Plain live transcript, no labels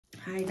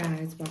Hi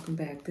guys, welcome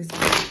back. This is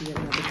going to be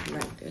another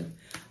collective.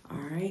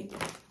 Alright.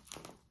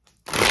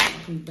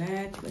 Welcome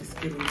back. Let's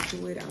get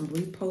into it. I'm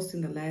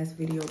reposting the last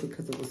video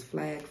because it was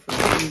flagged for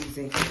no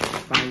reason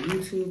by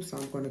YouTube. So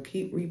I'm going to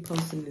keep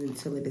reposting it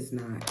until it is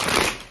not.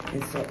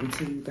 And so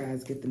until you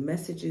guys get the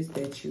messages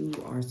that you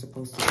are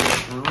supposed to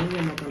get. Not only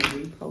am I going to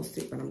repost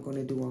it, but I'm going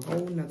to do a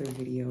whole nother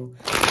video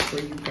for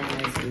you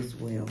guys as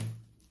well.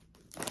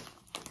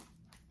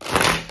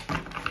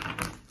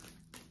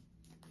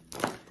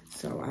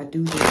 So I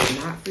do this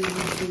not for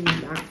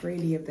YouTube, not for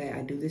any of that.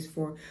 I do this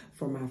for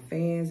my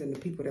fans and the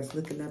people that's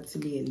looking up to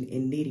me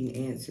and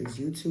needing answers.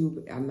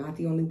 YouTube, I'm not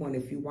the only one.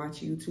 If you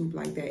watch YouTube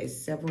like that, it's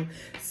several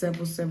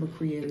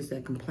creators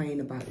that complain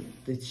about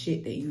the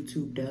shit that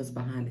YouTube does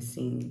behind the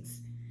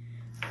scenes.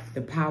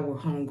 The power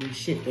hungry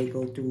shit they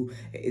go through,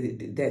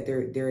 that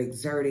they're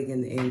exerting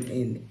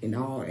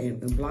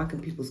and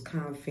blocking people's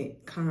content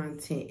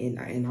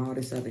and all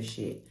this other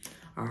shit.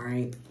 All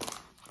right.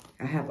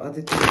 I have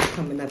other things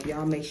coming up.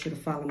 Y'all make sure to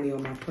follow me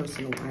on my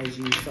personal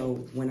IG.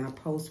 So when I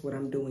post what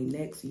I'm doing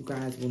next, you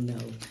guys will know.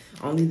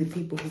 Only the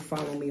people who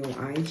follow me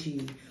on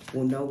IG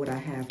will know what I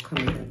have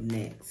coming up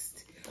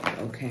next.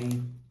 Okay.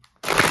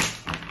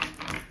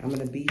 I'm going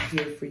to be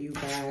here for you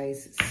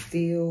guys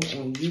still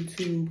on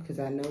YouTube because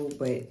I know,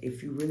 but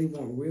if you really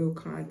want real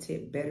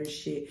content, better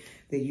shit,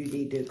 then you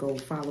need to go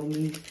follow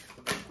me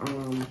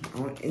on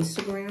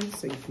Instagram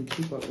so you can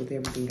keep up with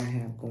everything I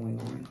have going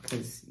on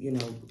because, you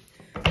know,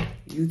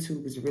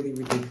 YouTube is really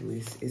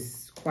ridiculous.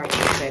 It's quite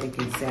pathetic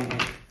and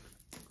sad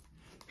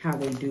how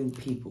they do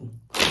people.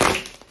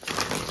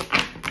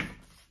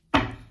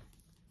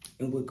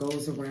 And what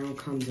goes around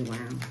comes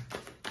around.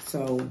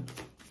 So,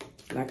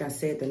 like I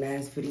said, the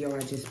last video I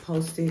just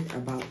posted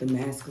about the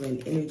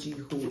masculine energy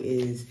who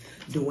is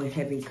doing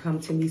heavy come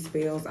to me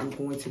spells, I'm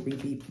going to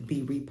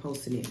be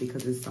reposting it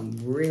because there's some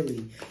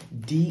really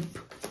deep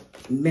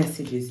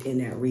messages in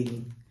that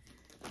reading.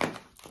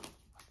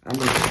 I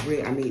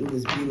mean, it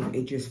was beautiful.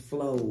 It just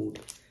flowed.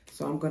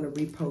 So I'm going to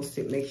repost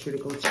it. Make sure to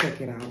go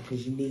check it out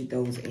because you need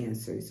those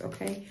answers,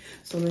 okay?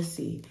 So let's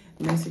see.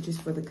 Messages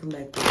for the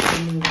collective.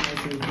 Sun, Moon,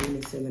 Rising,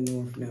 Venus in the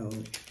North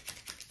Node.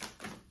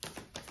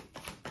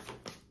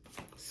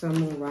 Sun,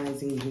 Moon,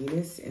 Rising,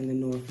 Venus in the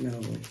North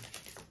Node.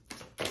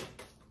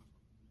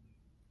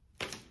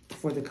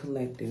 For the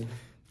collective.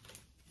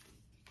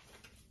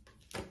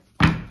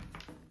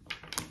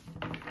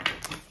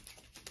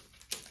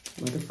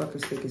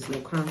 Motherfuckers think it's no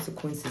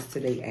consequences to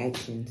their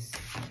actions.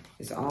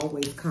 It's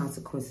always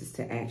consequences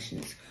to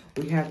actions.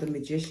 We have the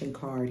Magician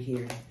card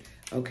here,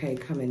 okay,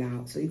 coming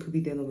out. So you could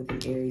be dealing with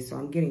an Aries. So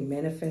I'm getting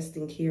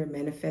manifesting here,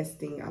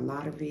 manifesting a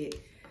lot of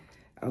it.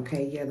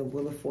 Okay, yeah, the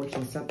Wheel of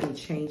Fortune, something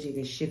changing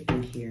and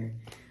shifting here.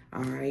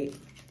 All right.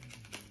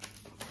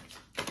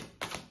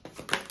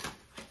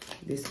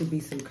 This could be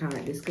some kind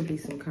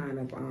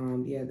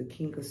of, yeah, the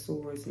King of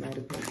Swords,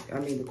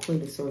 the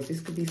Queen of Swords.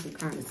 This could be some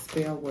kind of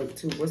spell work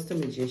too. What's the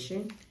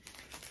Magician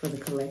for the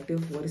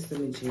collective? What is the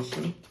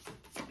Magician?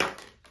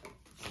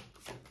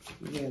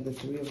 Yeah, the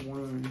Three of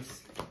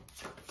Wands.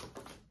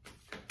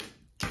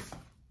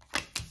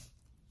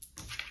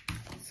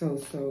 So,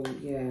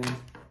 yeah.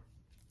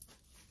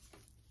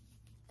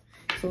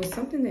 So it's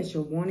something that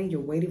you're wanting, you're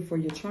waiting for,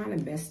 you're trying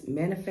to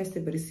manifest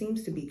it, but it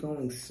seems to be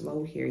going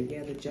slow here.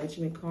 Yeah, the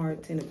Judgment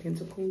card, Ten of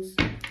Pentacles.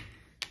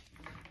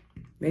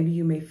 Maybe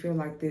you may feel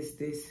like this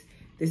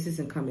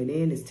isn't coming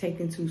in, it's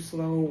taking too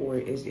slow, or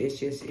it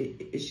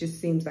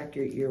just seems like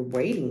you're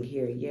waiting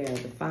here. Yeah,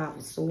 the Five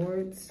of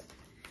Swords.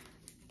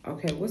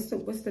 Okay, what's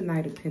the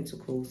Knight of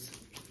Pentacles?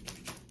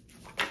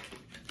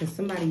 And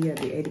somebody, yeah,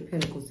 the Eight of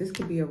Pentacles. This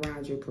could be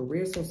around your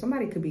career. So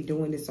somebody could be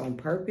doing this on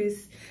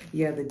purpose.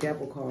 Yeah, the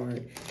Devil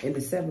card. And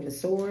the Seven of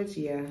Swords,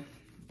 yeah.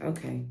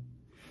 Okay.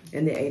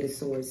 And the Eight of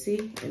Swords,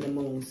 see? And the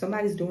Moon.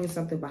 Somebody's doing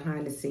something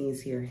behind the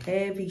scenes here.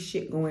 Heavy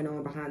shit going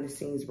on behind the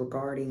scenes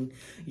regarding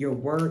your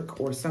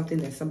work or something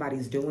that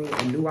somebody's doing,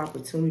 a new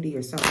opportunity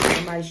or something.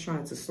 Somebody's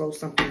trying to slow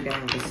something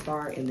down, to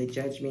start in the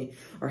Judgment,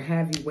 or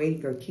have you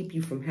waiting or keep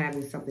you from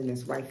having something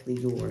that's rightfully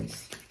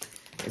yours.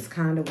 It's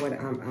kind of what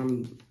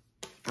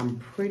I'm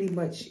pretty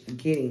much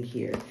getting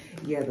here.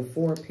 Yeah, the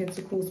Four of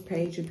Pentacles,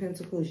 Page of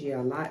Pentacles.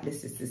 Yeah, a lot.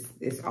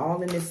 It's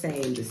all in the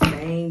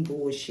same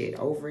bullshit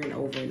over and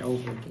over and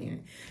over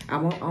again. I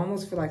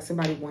almost feel like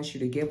somebody wants you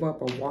to give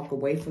up or walk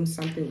away from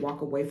something,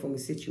 walk away from a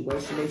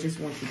situation. They just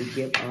want you to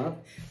give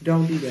up.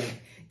 Don't do that.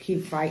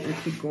 Keep fighting,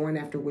 keep going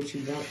after what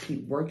you want,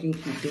 keep working,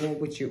 keep doing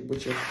what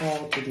you're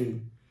called to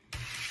do.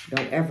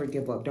 Don't ever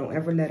give up. Don't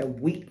ever let a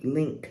weak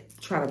link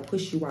try to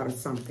push you out of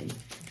something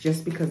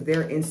just because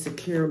they're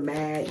insecure,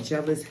 mad,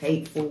 jealous,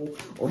 hateful,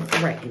 or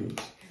threatened.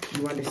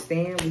 You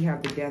understand? We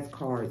have the Death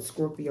card.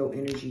 Scorpio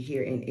energy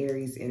here and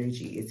Aries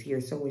energy is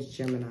here. So is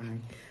Gemini.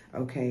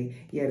 Okay.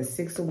 Yeah, the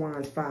Six of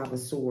Wands, Five of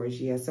Swords.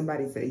 Yeah,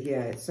 somebody's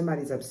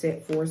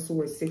upset. Four of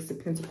Swords, Six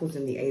of Pentacles,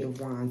 and the Eight of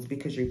Wands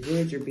because you're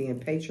good. You're being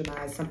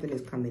patronized. Something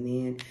is coming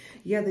in.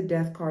 Yeah, the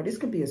Death card. This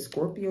could be a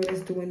Scorpio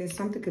that's doing this.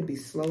 Something could be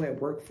slow at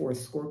work for a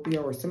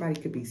Scorpio, or somebody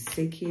could be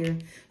sick here.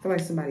 I feel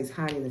like somebody's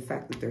hiding the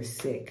fact that they're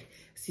sick.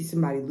 See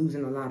somebody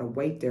losing a lot of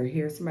weight. Their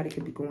hair. Somebody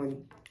could be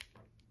going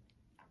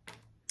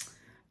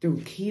through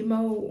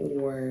chemo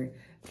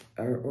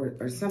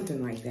or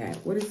something like that.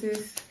 What is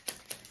this?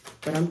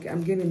 But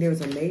I'm getting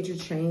there's a major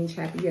change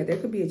happening. Yeah, there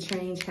could be a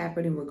change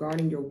happening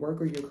regarding your work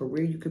or your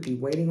career. You could be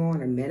waiting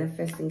on or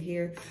manifesting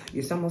here.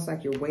 It's almost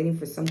like you're waiting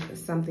for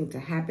something to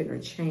happen or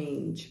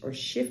change or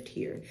shift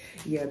here.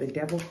 Yeah, the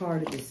Devil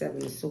card and the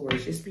Seven of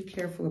Swords. Just be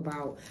careful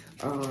about,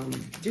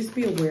 just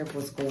be aware of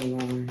what's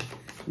going on.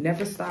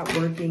 Never stop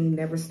working.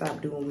 Never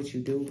stop doing what you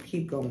do.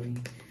 Keep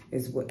going.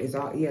 Is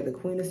all, yeah, the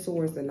Queen of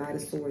Swords, the Knight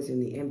of Swords, and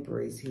the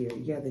Emperor is here.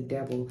 Yeah, the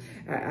Devil.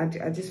 I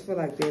just feel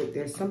like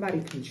there's somebody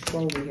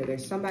controlling here.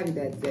 There's somebody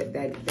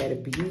that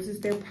abuses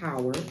their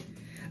power.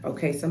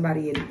 Okay,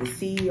 somebody, the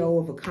CEO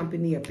of a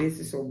company, a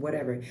business, or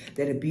whatever,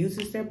 that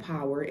abuses their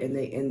power, and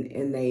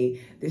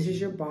this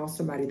is your boss,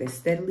 somebody that's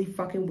steadily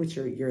fucking with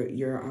your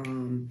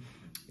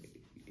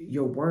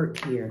work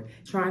here,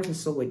 trying to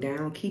slow it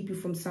down, keep you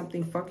from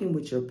something, fucking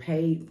with your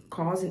pay,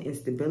 causing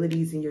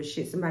instabilities in your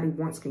shit. Somebody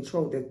wants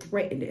control. They're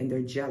threatened and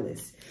they're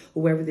jealous.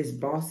 Whoever this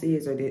boss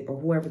is or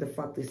whoever the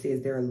fuck this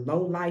is, they're a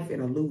low life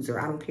and a loser.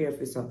 I don't care if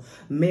it's a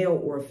male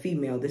or a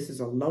female. This is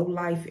a low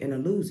life and a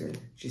loser,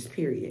 just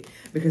period.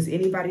 Because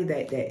anybody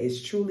that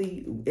is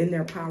truly in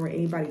their power,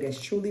 anybody that's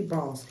truly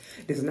boss,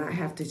 does not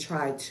have to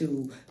try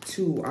to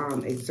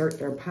exert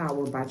their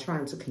power by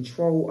trying to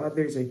control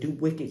others or do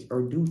wicked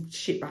or do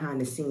shit behind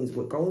the scenes.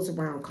 What goes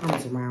around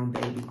comes around,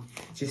 baby.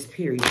 Just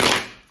period.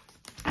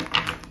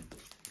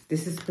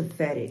 This is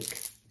pathetic.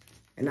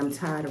 And I'm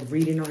tired of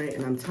reading on it,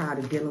 and I'm tired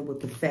of dealing with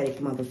pathetic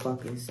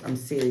motherfuckers. I'm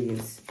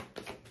serious.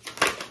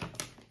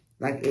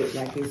 Like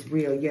it's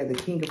real. Yeah, the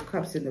King of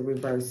Cups in the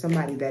reverse.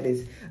 Somebody that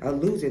is a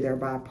loser. They're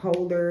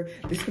bipolar.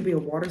 This could be a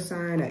water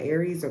sign, an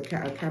Aries, or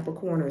a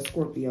Capricorn, or a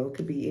Scorpio. It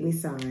could be any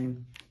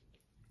sign.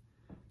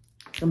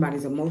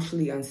 Somebody's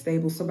emotionally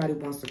unstable. Somebody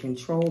wants to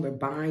control or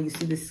bind. You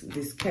see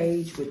this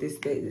cage with this.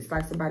 It's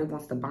like somebody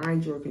wants to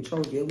bind you or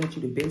control you. They want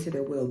you to bend to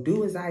their will.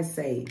 Do as I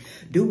say.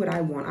 Do what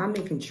I want. I'm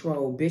in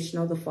control. Bitch,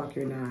 no the fuck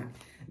you're not.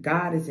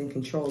 God is in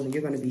control, and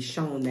you're going to be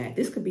shown that.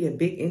 This could be a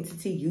big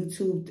entity,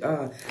 YouTube,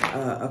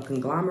 a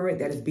conglomerate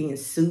that is being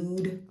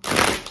sued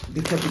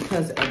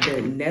because of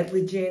their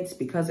negligence,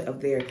 because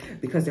of their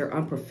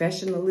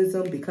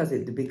unprofessionalism, because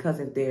of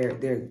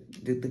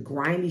the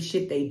grimy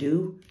shit they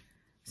do.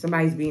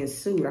 Somebody's being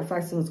sued. I feel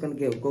like someone's going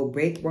to go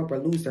bankrupt or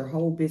lose their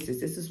whole business.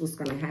 This is what's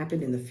going to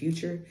happen in the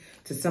future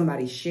to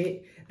somebody's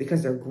shit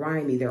because they're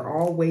grimy. They're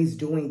always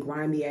doing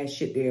grimy ass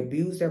shit. They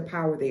abuse their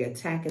power. They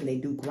attack and they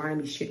do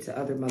grimy shit to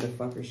other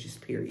motherfuckers, just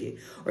period.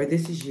 Or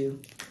this is you.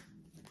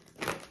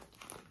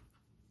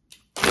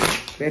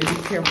 Better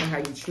be careful how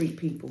you treat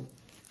people.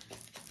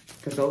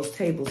 Because those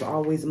tables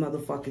always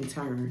motherfucking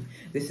turn.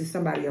 This is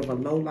somebody of a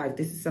low life.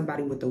 This is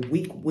somebody with a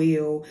weak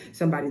will.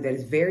 Somebody that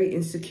is very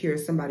insecure.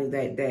 Somebody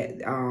that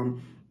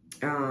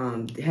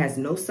has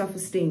no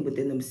self-esteem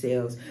within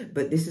themselves.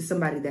 But this is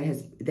somebody that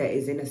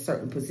is in a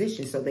certain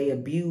position. So they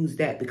abuse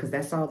that because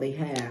that's all they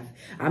have.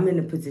 I'm in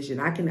a position.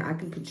 I can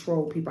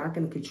control people. I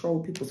can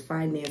control people's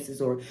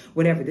finances or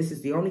whatever. This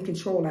is the only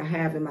control I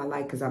have in my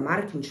life because I'm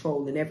out of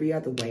control in every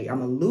other way.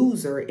 I'm a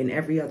loser in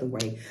every other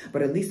way.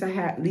 But at least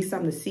I'm the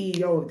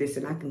CEO of this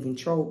and I can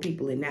control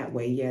people in that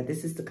way. Yeah,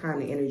 this is the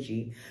kind of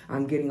energy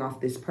I'm getting off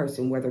this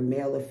person, whether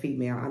male or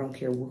female. I don't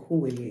care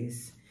who it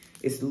is.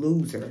 It's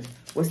loser.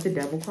 What's the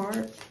Devil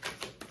card?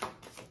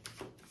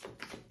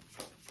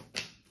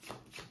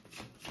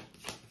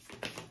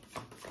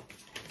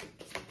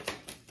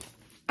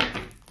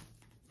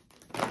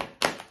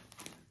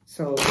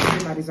 So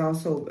somebody's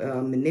also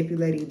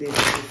manipulating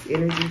this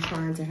energy,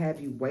 trying to have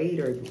you wait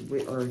or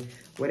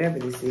whatever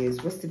this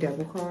is. What's the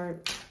Devil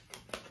card?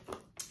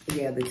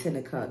 Yeah, the Ten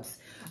of Cups.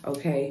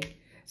 Okay.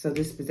 So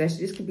this possession,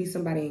 this could be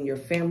somebody in your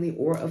family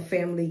or a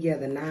family. Yeah,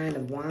 the Nine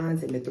of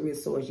Wands and the Three of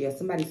Swords. Yeah,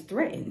 somebody's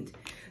threatened.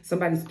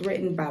 Somebody's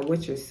threatened by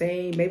what you're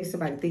saying. Maybe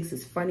somebody thinks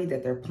it's funny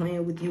that they're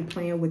playing with you,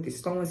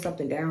 slowing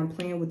something down,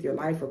 playing with your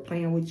life or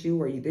playing with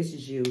you, or this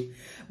is you.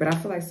 But I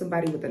feel like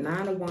somebody with the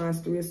Nine of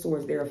Wands, Three of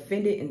Swords, they're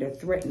offended and they're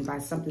threatened by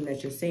something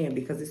that you're saying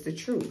because it's the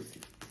truth.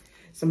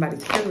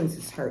 Somebody's feelings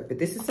is hurt. But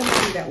this is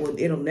somebody that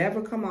it'll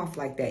never come off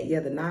like that.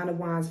 Yeah, the Nine of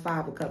Wands,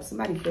 Five of Cups.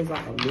 Somebody feels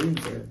like a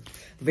loser.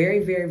 Very,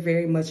 very,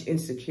 very much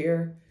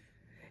insecure.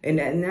 And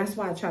that's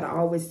why I try to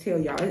always tell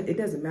y'all, it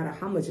doesn't matter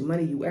how much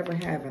money you ever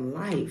have in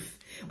life.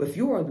 If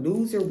you're a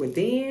loser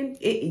within,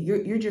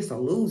 you're just a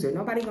loser.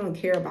 Nobody going to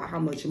care about how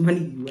much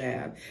money you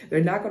have.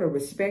 They're not going to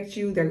respect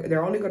you.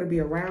 They're only going to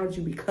be around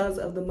you because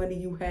of the money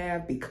you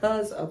have,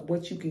 because of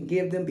what you can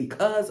give them,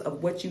 because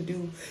of what you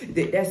do.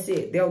 That's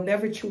it. They'll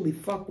never truly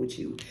fuck with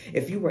you.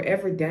 If you were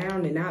ever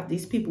down and out,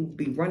 these people would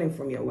be running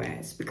from your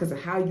ass because of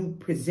how you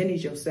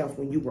presented yourself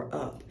when you were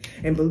up.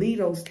 And believe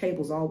those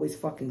tables always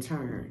fucking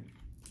turn.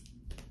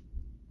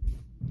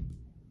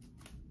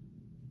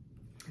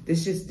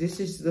 This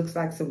just looks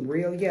like some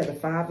real, yeah, the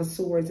Five of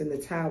Swords and the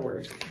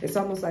Tower. It's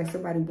almost like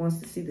somebody wants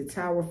to see the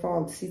tower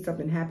fall, to see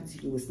something happen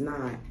to you. It's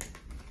not.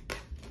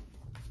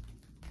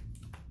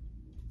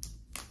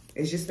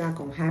 It's just not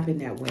going to happen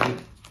that way.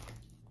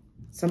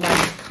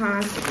 Somebody's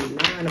constantly.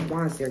 Nine of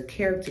Wands, their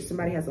character.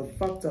 Somebody has a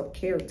fucked up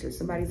character.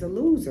 Somebody's a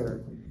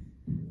loser.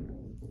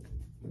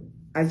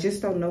 I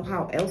just don't know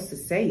how else to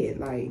say it.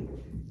 Like,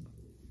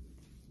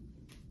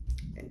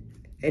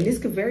 and this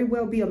could very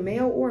well be a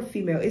male or a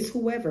female. It's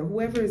whoever.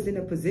 Whoever is in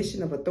a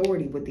position of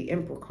authority with the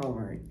Emperor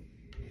card.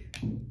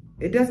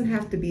 It doesn't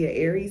have to be an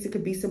Aries. It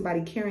could be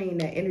somebody carrying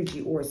that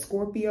energy, or a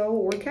Scorpio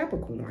or a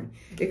Capricorn.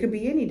 It could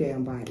be any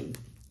damn body.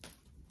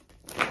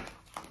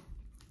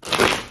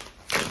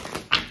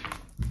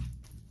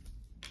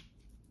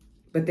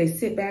 But they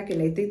sit back and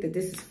they think that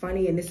this is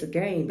funny and it's a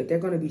game, but they're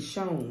going to be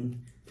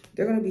shown.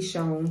 They're going to be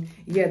shown.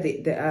 Yeah,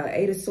 the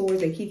Eight of Swords,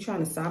 they keep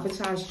trying to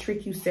sabotage,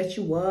 trick you, set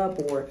you up,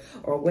 or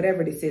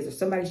whatever this is. Or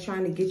somebody's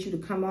trying to get you to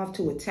come off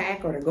to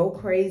attack, or to go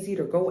crazy,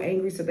 or go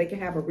angry, so they can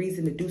have a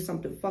reason to do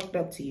something fucked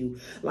up to you.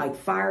 Like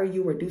fire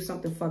you or do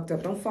something fucked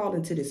up. Don't fall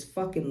into this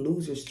fucking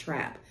loser's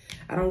trap.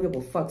 I don't give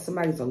a fuck.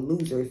 Somebody's a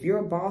loser. If you're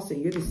a boss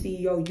and you're the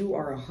CEO, you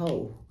are a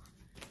hoe.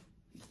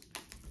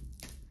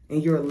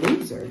 And you're a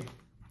loser.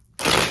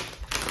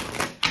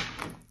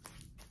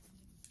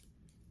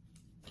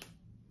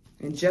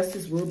 And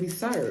justice will be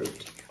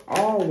served.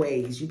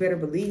 Always. You better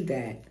believe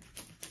that.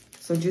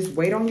 So just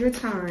wait on your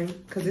time,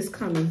 because it's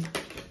coming.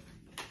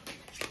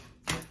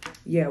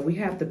 Yeah, we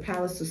have the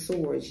Palace of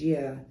Swords.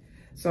 Yeah.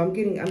 So I'm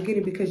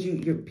getting because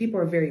your people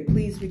are very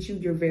pleased with you.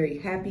 You're very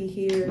happy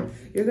here.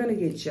 You're going to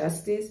get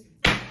justice.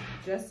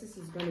 Justice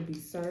is going to be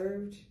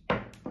served.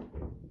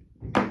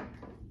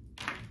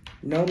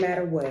 No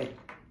matter what.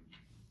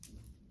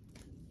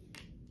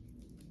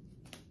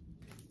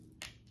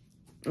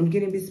 I'm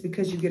getting this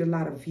because you get a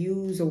lot of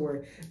views,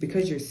 or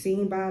because you're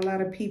seen by a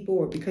lot of people,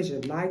 or because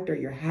you're liked, or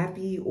you're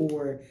happy,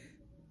 or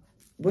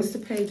what's the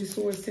Page of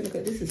Swords?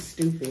 This is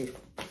stupid.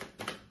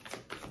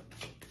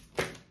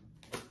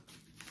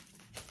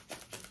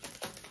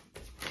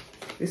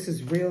 This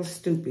is real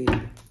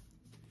stupid.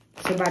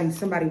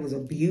 Somebody was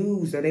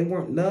abused, or they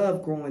weren't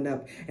loved growing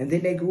up, and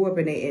then they grew up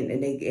and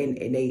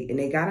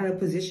they got in a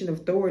position of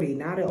authority.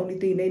 Now the only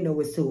thing they know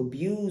is to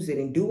abuse it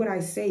and do what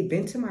I say,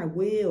 bend to my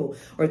will.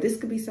 Or this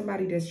could be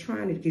somebody that's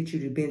trying to get you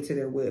to bend to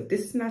their will. If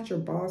this is not your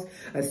boss,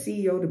 a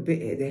CEO,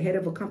 the head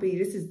of a company,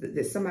 this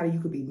is somebody you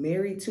could be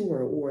married to,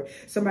 or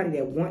somebody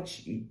that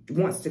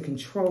wants to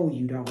control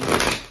you, don't.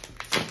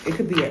 It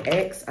could be an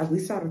ex. We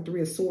saw the Three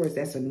of Swords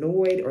that's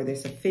annoyed or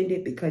that's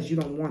offended because you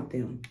don't want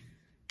them.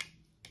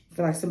 I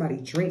feel like somebody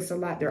drinks a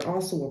lot. They're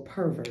also a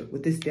pervert.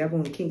 With this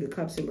Devil and King of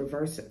Cups in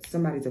reverse,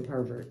 somebody's a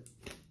pervert.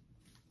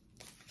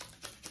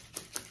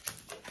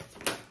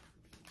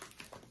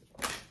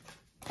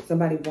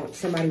 Somebody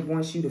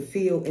wants you to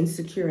feel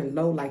insecure and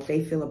low like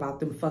they feel about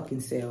them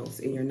fucking selves,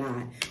 and you're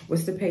not.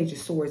 What's the Page of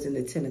Swords and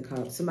the Ten of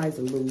Cups? Somebody's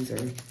a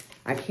loser.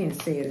 I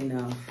can't say it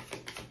enough.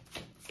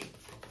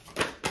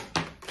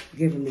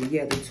 Giving me,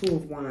 yeah, the Two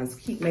of Wands.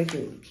 Keep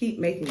making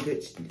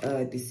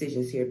good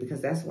decisions here, because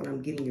that's what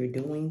I'm getting you're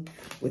doing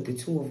with the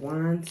Two of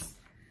Wands.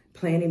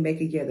 Planning,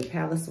 making, yeah, the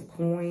Palace of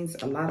Coins.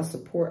 A lot of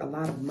support, a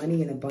lot of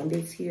money and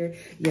abundance here.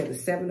 Yeah, the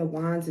Seven of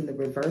Wands in the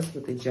reverse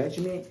with the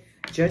Judgment.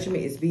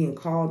 Judgment is being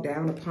called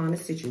down upon a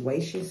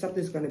situation.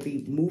 Something's going to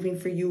be moving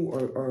for you,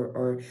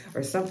 or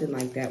something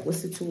like that.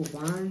 What's the Two of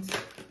Wands?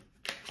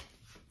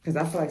 Because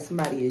I feel like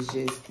somebody is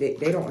just, they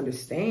don't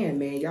understand,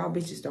 man. Y'all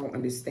bitches don't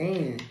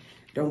understand.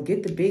 Don't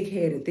get the big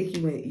head and think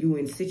you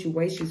in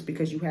situations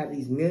because you have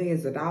these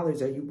millions of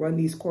dollars, or you run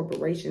these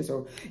corporations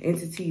or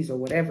entities or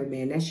whatever,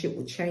 man. That shit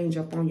will change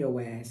up on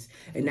your ass.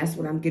 And that's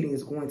what I'm getting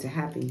is going to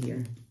happen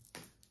here.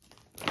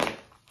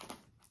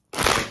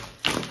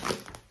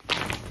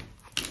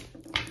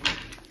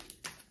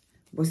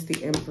 What's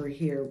the Emperor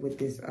here with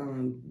this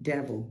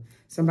Devil?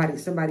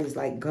 Somebody's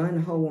like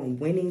gun-ho on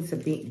winning, to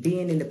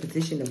being in the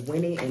position of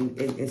winning,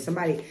 and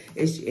somebody's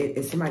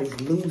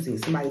losing.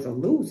 Somebody's a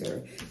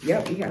loser.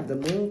 Yep, we have the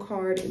Moon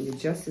card and the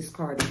Justice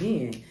card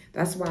again.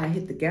 That's why I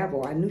hit the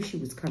gavel. I knew she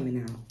was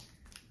coming out.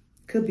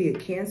 Could be a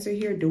Cancer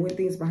here, doing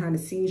things behind the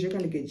scenes. You're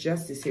going to get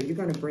justice here. You're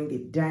going to bring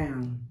it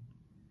down.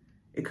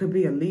 It could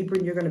be a Libra,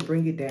 and you're going to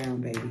bring it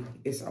down, baby.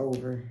 It's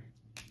over.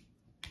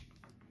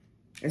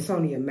 It's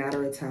only a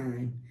matter of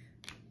time.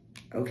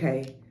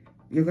 Okay,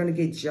 you're gonna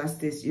get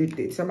justice.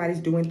 Somebody's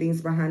doing things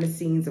behind the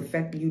scenes,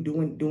 affecting you,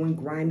 doing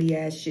grimy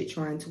ass shit,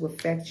 trying to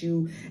affect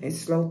you and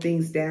slow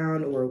things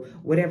down, or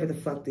whatever the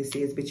fuck this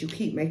is. But you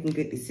keep making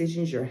good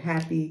decisions. You're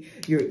happy.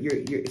 You're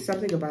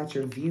something about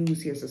your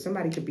views here. So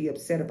somebody could be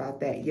upset about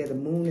that. Yeah, the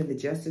Moon and the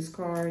Justice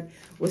card.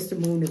 What's the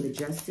Moon and the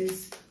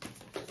Justice?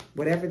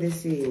 Whatever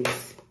this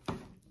is.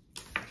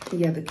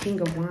 Yeah, the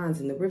King of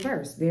Wands in the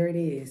reverse. There it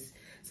is.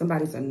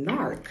 Somebody's a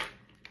narc.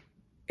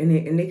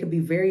 And they could be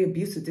very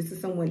abusive. This is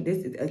somebody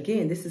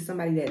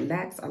that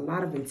lacks a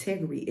lot of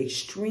integrity,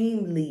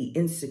 extremely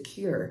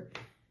insecure.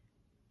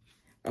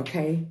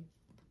 Okay?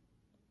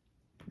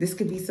 This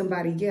could be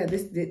somebody, yeah,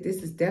 this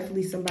is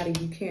definitely somebody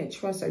you can't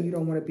trust or you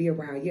don't want to be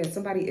around. Yeah,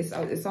 somebody, it's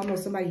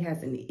almost somebody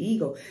has an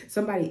ego.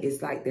 Somebody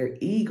is like their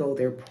ego,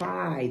 their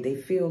pride. They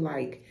feel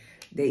like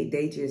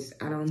they just,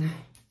 I don't know.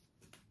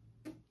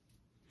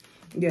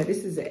 Yeah,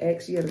 this is an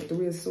ex. Yeah, the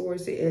Three of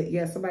Swords.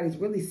 Yeah, somebody's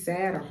really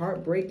sad or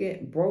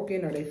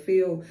broken, or they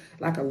feel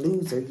like a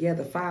loser. Yeah,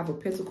 the Five of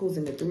Pentacles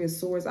and the Three of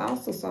Swords. I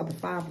also saw the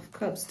Five of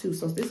Cups too.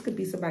 So this could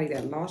be somebody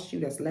that lost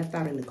you, that's left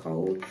out in the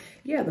cold.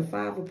 Yeah, the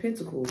Five of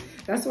Pentacles.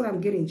 That's what I'm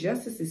getting.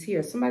 Justice is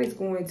here. Somebody's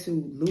going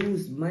to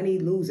lose money,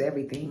 lose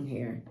everything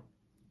here.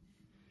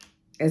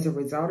 As a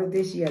result of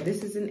this, yeah,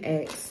 this is an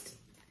ex.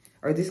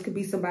 Or this could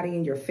be somebody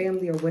in your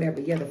family or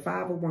whatever. Yeah, the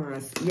Five of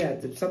Wands. Yeah,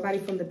 somebody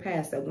from the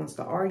past that wants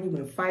to argue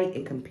and fight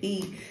and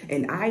compete.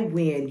 And I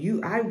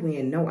win. I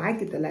win. No, I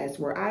get the last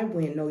word. I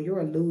win. No, you're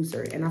a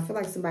loser. And I feel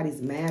like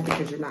somebody's mad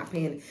because you're not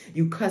paying.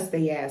 You cuss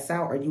their ass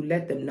out, or you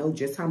let them know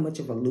just how much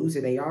of a loser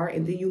they are.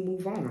 And then you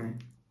move on.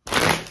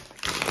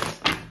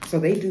 So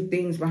they do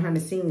things behind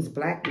the scenes,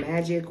 black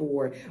magic,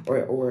 or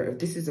if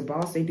this is a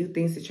boss, they do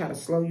things to try to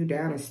slow you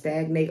down and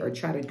stagnate, or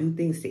try to do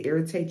things to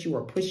irritate you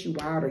or push you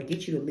out or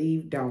get you to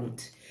leave.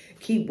 Don't.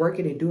 Keep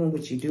working and doing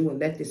what you do, and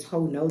let this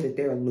hoe know that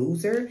they're a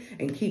loser,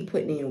 and keep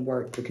putting in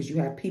work, because you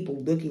have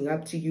people looking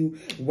up to you,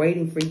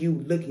 waiting for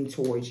you, looking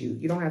towards you.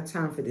 You don't have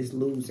time for this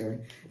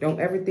loser. Don't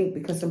ever think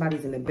because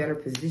somebody's in a better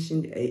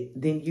position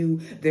than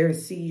you, they're a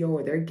CEO,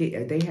 or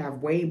they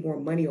have way more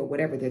money or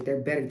whatever, that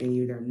they're better than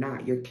you. They're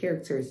not. Your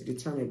character is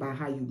determined by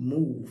how you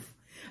move,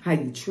 how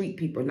you treat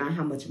people, not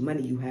how much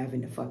money you have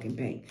in the fucking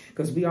bank.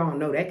 Because we all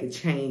know that could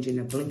change in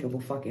the blink of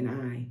a fucking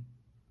eye.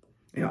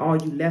 And all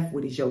you left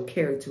with is your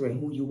character and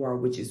who you are,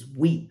 which is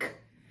weak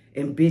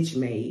and bitch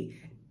made.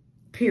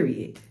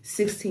 Period.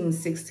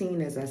 1616,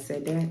 as I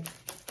said that.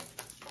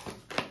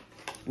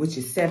 Which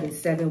is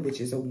 77, which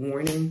is a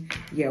warning.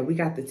 Yeah, we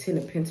got the 10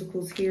 of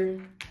Pentacles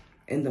here.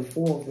 And the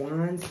 4 of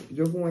Wands.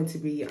 You're going to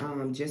be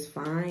just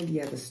fine.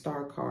 Yeah, the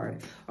Star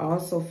card. I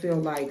also feel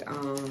like...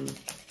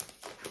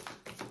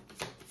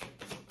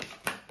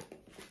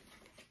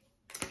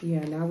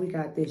 yeah, now we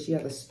got this. You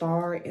have the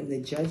Star and the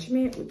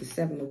Judgment with the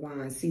 7 of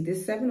Wands. See,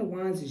 this 7 of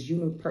Wands is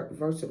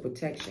universal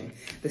protection.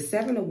 The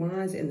 7 of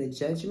Wands and the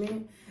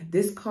Judgment,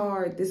 this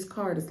card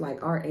is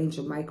like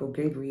Archangel Michael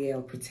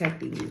Gabriel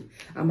protecting you.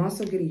 I'm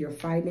also getting your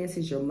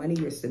finances, your money,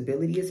 your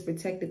stability is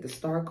protected. The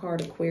Star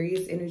card,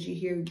 Aquarius energy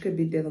here. You could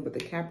be dealing with a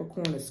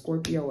Capricorn, a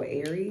Scorpio, or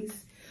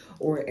Aries,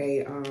 or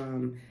a,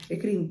 it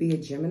could even be a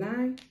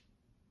Gemini.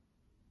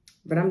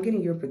 But I'm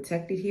getting you're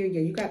protected here.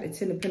 Yeah, you got the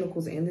 10 of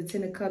Pentacles and the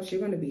 10 of Cups.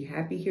 You're going to be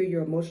happy here.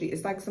 You're emotionally...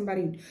 It's like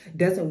somebody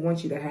doesn't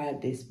want you to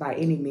have this by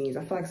any means.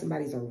 I feel like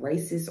somebody's a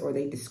racist, or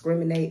they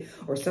discriminate,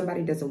 or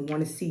somebody doesn't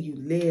want to see you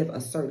live a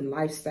certain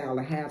lifestyle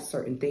or have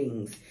certain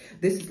things.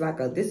 This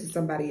is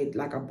somebody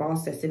like a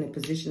boss that's in a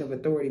position of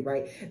authority,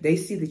 right? They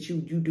see that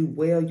you do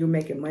well. You're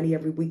making money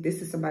every week.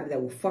 This is somebody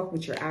that will fuck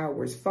with your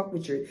hours, fuck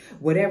with your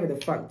whatever the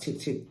fuck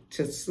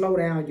to slow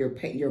down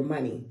your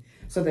money,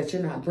 so that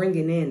you're not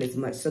bringing in as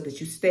much, so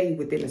that you stay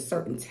within a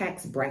certain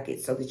tax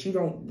bracket, so that you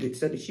don't,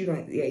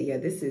 yeah,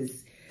 this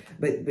is,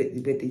 but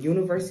the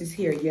universe is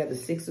here. Yeah, the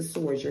 6 of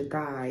Swords, your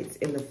guides,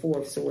 and the 4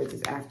 of Swords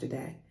is after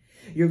that.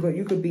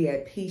 You could be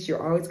at peace.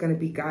 You're always going to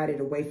be guided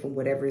away from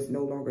whatever is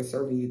no longer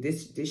serving you.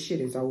 This shit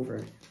is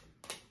over.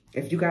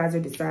 If you guys are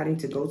deciding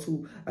to go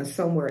to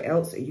somewhere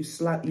else and you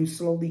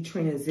slowly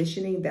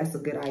transitioning, that's a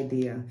good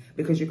idea,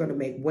 because you're going to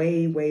make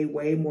way, way,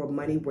 way more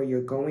money where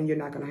you're going. You're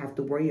not going to have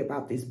to worry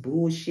about this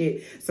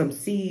bullshit. Some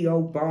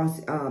CEO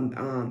boss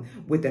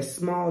with a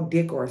small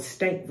dick or a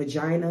stank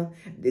vagina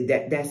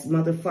that's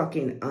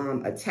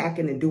motherfucking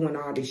attacking and doing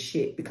all this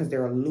shit because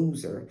they're a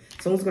loser.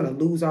 Someone's going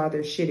to lose all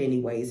their shit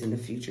anyways in the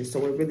future,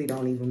 so it really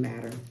don't even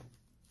matter.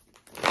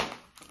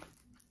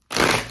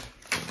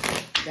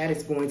 That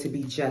is going to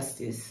be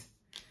justice.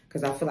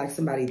 Because I feel like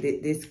somebody,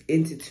 this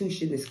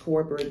institution, this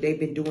corporate, they've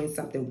been doing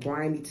something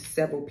grimy to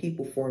several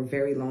people for a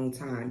very long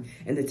time.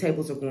 And the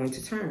tables are going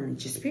to turn.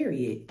 Just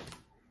period.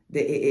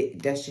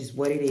 That's just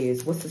what it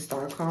is. What's the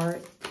Star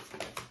card?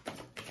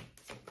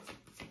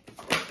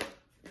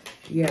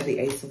 Yeah, the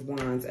Ace of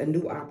Wands. A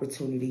new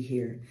opportunity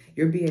here.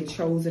 You're being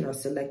chosen or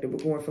selected.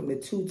 We're going from the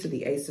 2 to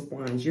the Ace of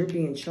Wands. You're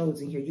being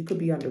chosen here. You could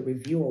be under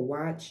review or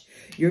watch.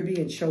 You're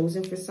being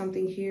chosen for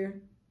something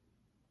here.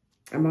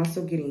 I'm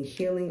also getting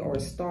healing or a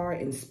star,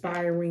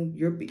 inspiring.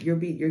 You're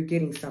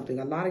getting something.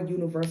 A lot of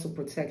universal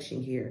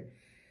protection here.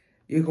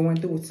 You're going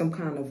through some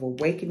kind of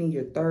awakening.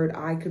 Your third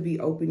eye could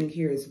be opening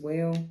here as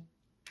well.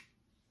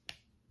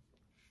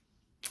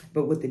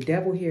 But with the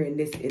devil here in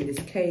this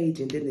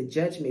cage, and then the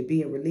judgment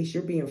being released,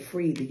 you're being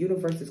free. The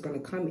universe is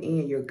going to come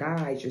in, your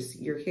guides,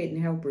 your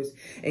hidden helpers,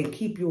 and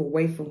keep you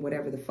away from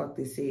whatever the fuck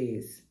this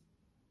is.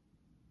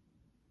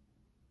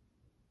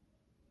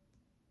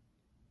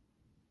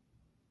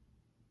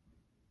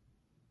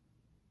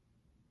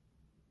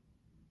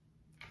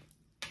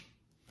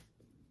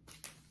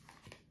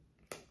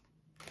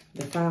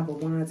 The 5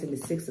 of Wands and the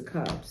 6 of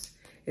Cups.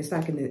 It's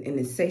like an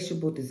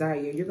insatiable desire.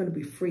 You're going to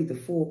be free, the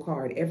Fool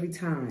card, every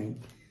time.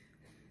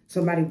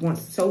 Somebody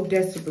wants so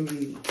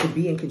desperately to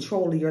be in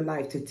control of your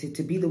life,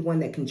 to be the one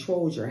that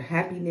controls your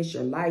happiness,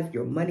 your life,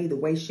 your money, the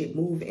way shit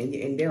move,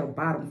 and they're a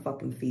bottom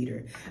fucking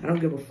feeder. I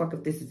don't give a fuck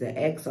if this is an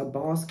ex or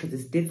boss, because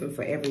it's different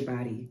for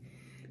everybody.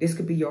 This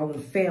could be your own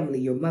family,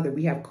 your mother.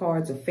 We have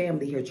cards of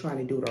family here trying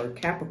to do it, or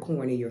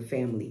Capricorn in your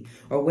family,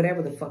 or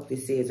whatever the fuck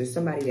this is, or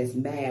somebody that's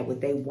mad with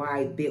their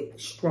wide, big,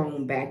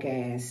 strong back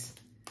ass.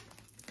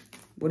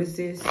 What is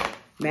this?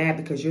 Mad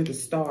because you're the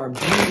star.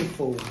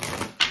 Beautiful.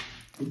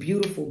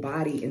 Beautiful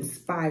body,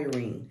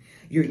 inspiring.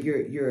 You're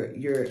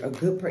a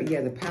good person. Yeah,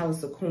 the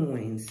Palace of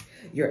Coins.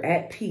 You're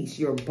at peace.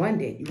 You're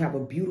abundant. You have a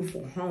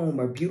beautiful home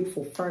or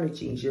beautiful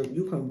furnishings.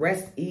 You can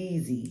rest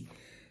easy.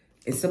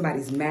 And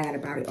somebody's mad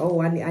about it.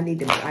 Oh, I need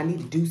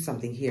to do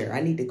something here.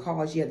 I need to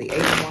cause, yeah, the 8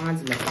 of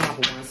Wands and the 5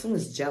 of Wands.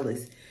 Someone's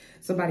jealous.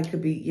 Somebody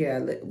could be, yeah.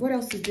 What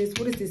else is this?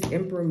 What is this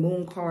Emperor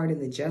Moon card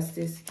and the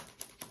Justice?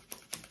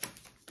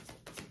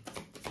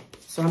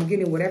 So I'm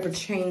getting whatever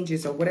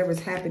changes or whatever's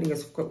happening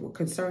is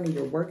concerning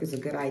your work is a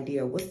good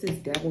idea. What's this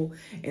Devil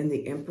and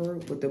the Emperor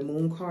with the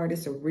Moon card?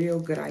 It's a real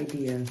good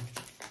idea.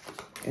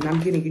 And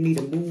I'm getting you need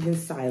to move in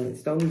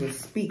silence. Don't even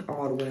speak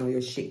all the way on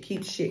your shit.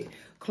 Keep shit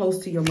close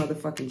to your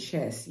motherfucking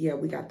chest. Yeah,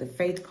 we got the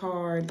Faith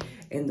card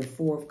and the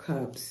 4 of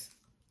Cups.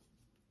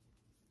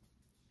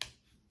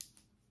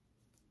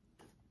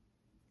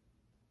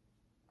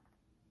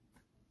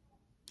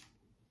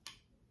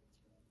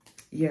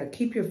 Yeah,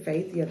 keep your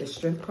faith. Yeah, the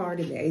Strength card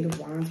and the 8 of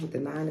Wands with the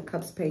 9 of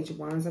Cups, Page of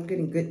Wands. I'm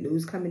getting good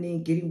news coming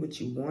in, getting what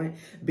you want,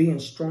 being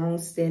strong,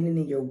 standing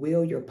in your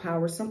will, your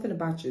power. Something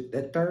about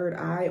the third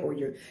eye or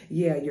your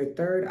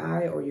third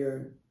eye or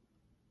your...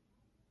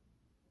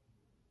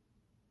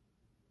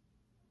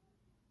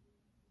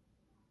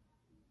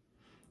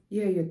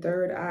 Yeah, your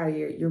third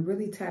eye. You're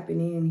really tapping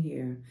in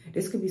here.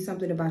 This could be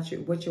something about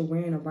what you're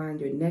wearing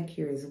around your neck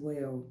here as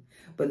well.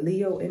 But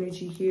Leo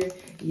energy here,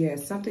 yeah,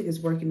 something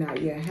is working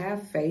out. Yeah,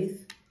 have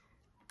faith.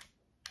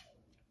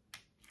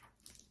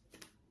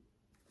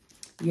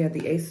 Yeah,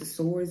 the Ace of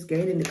Swords,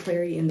 gaining the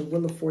clarity in the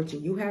Wheel of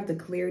Fortune. You have the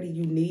clarity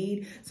you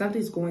need.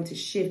 Something's going to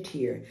shift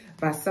here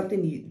by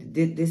something you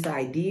did, this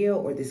idea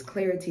or this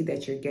clarity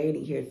that you're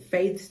gaining here.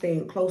 Faith,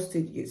 staying close to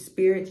your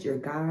spirits, your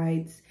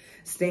guides,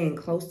 staying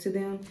close to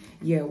them.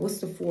 Yeah, what's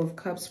the 4 of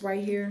Cups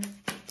right here?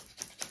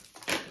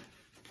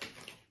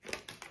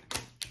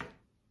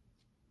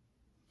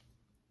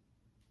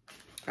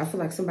 I feel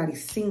like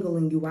somebody's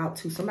singling you out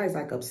too. Somebody's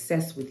like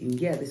obsessed with you.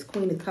 Yeah, this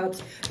Queen of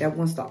Cups that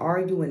wants to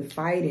argue and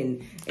fight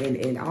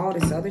and all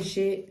this other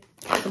shit.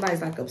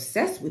 Somebody's like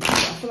obsessed with you.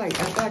 I feel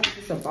like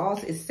it's a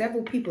boss. It's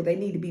several people they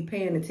need to be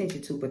paying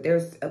attention to, but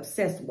they're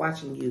obsessed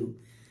watching you,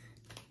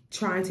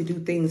 trying to do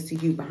things to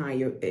you behind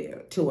your,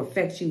 to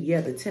affect you.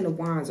 Yeah, the 10 of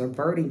Wands or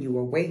burden you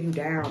or weigh you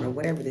down or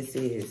whatever this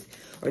is.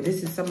 Or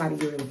this is somebody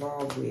you're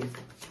involved with.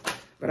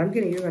 But I'm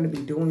getting you're going to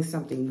be doing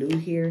something new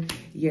here.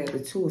 Yeah, the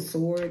 2 of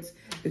Swords.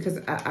 Because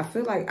I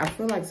feel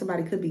like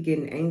somebody could be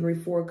getting angry.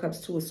 4 of Cups,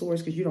 2 of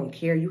Swords, because you don't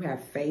care. You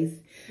have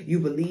faith. You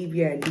believe,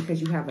 yeah,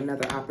 because you have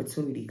another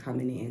opportunity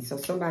coming in. So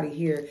somebody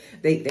here,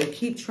 they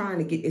keep trying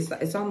to get,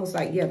 it's almost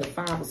like, yeah, the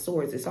 5 of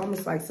Swords. It's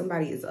almost like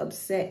somebody is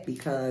upset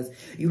because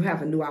you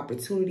have a new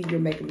opportunity you're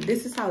making.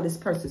 This is how this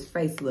person's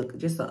face look.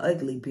 Just an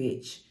ugly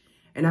bitch.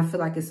 And I feel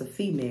like it's a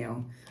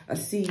female, a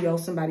CEO,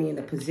 somebody in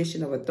a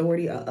position of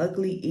authority, an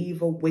ugly,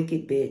 evil,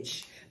 wicked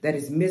bitch that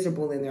is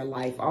miserable in their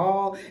life.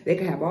 They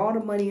can have all the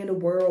money in the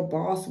world,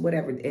 boss,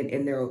 whatever,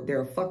 and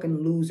they're a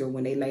fucking loser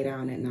when they lay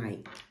down at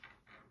night.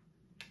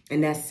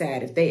 And that's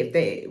sad.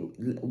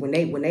 When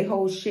they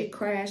whole shit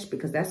crash,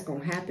 because that's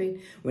gonna happen.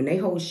 When they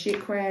whole shit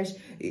crash,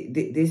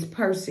 this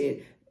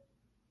person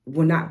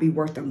will not be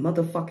worth a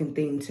motherfucking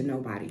thing to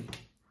nobody.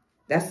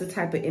 That's the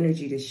type of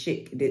energy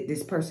that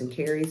this person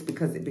carries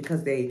because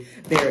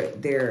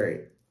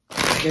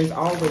there's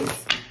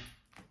always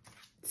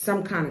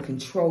some kind of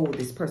control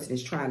this person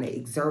is trying to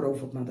exert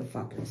over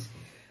motherfuckers.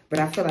 But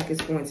I feel like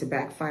it's going to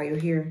backfire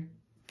here.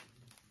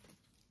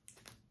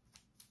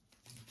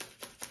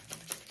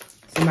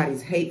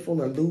 Somebody's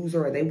hateful or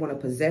loser or they want to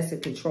possess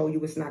and control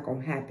you. It's not going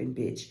to happen,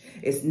 bitch.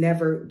 It's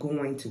never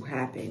going to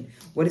happen.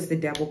 What is the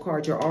Devil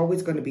card? You're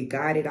always going to be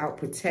guided out,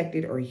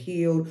 protected, or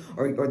healed,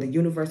 or the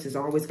universe is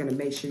always going to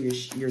make sure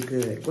you're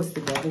good. What's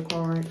the Devil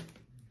card?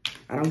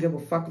 I don't give a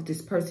fuck if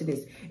this person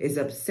is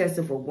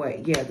obsessive or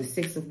what. Yeah, the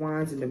 6 of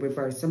Wands in the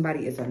reverse.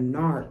 Somebody is a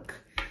narc.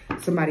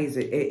 Somebody is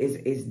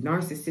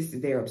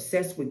narcissistic. They're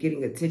obsessed with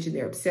getting attention.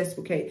 They're obsessed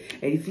with K.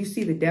 And if you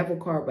see the Devil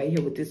card right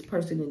here with this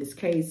person in this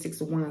case,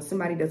 6 of Wands,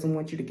 somebody doesn't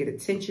want you to get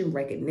attention,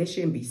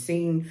 recognition, be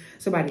seen.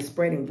 Somebody's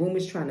spreading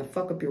rumors, trying to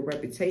fuck up your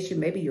reputation.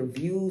 Maybe your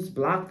views,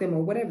 block them,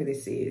 or whatever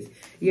this is.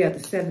 Yeah, the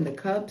 7 of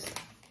Cups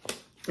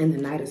and the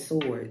Knight of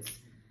Swords.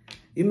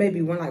 You may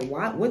be wondering,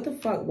 like, what the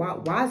fuck?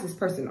 Why is this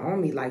person on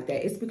me like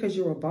that? It's because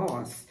you're a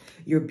boss.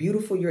 You're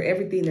beautiful. You're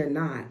everything they're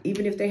not.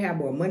 Even if they have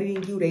more money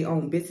than you, they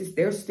own business,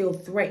 they're still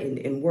threatened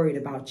and worried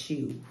about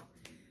you.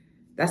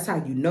 That's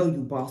how you know you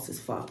boss as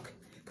fuck.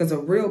 Because a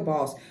real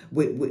boss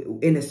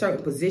in a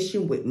certain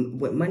position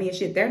with money and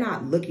shit, they're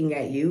not looking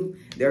at you.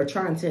 They're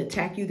trying to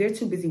attack you. They're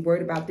too busy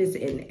worried about this.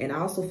 And I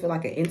also feel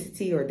like an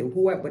entity or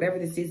whatever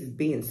this is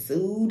being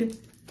sued.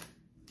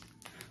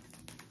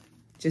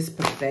 Just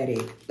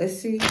pathetic. Let's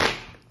see.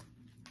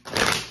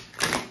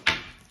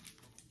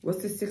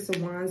 What's the Six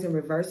of Wands in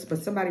reverse?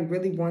 But somebody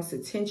really wants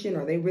attention,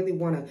 or they really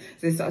want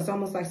to, it's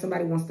almost like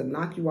somebody wants to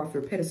knock you off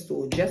your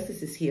pedestal.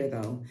 Justice is here,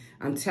 though.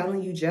 I'm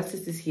telling you,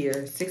 justice is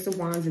here. Six of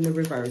Wands in the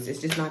reverse.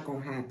 It's just not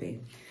going to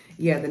happen.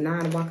 Yeah, the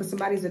Nine of Wands, because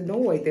somebody's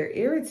annoyed. They're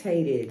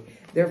irritated.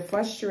 They're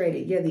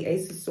frustrated. Yeah, the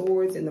Ace of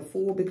Swords and the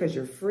Fool, because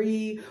you're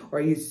free,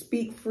 or you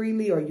speak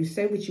freely, or you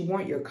say what you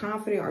want. You're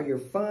confident, or you're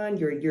fun.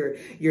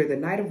 You're the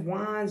Knight of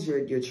Wands.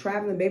 You're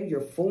traveling. Maybe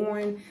you're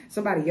foreign.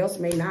 Somebody else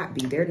may not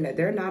be.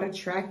 They're not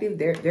attractive.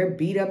 They're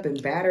beat up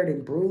and battered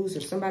and bruised,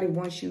 or somebody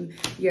wants you.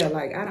 Yeah,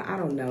 like I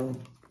don't know.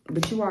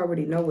 But you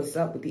already know what's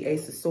up with the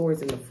Ace of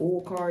Swords and the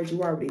Fool cards.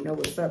 You already know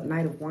what's up.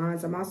 Knight of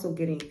Wands. I'm also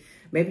getting,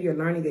 maybe you're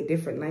learning a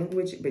different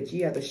language. But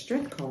yeah, the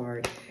Strength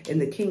card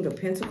and the King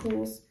of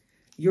Pentacles.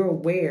 You're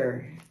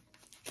aware.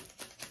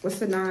 What's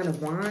the Nine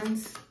of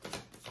Wands?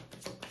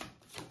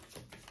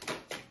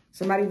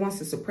 Somebody wants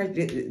to suppress.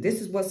 This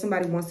is what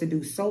somebody wants to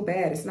do so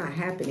bad. It's not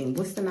happening.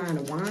 What's the Nine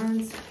of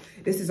Wands?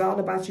 This is all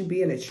about you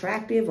being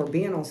attractive or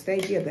being on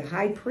stage. Yeah, the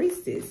High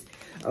Priestess.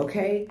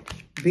 Okay?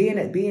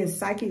 Being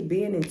psychic,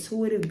 being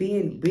intuitive,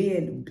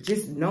 being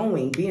just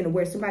knowing, being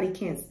aware. Somebody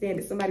can't stand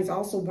it. Somebody's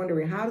also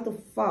wondering, how the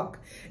fuck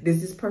does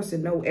this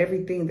person know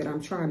everything that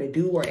I'm trying to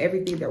do, or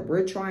everything that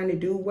we're trying to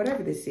do,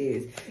 whatever this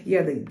is.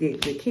 Yeah, the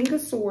King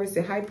of Swords,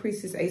 the High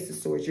Priestess, Ace of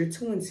Swords. You're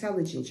too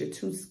intelligent. You're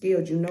too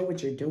skilled. You know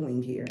what you're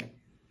doing here.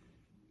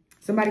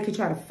 Somebody could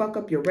try to fuck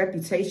up your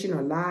reputation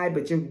or lie,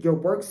 but your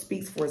work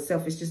speaks for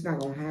itself. It's just not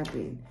going to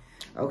happen.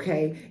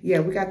 Okay? Yeah,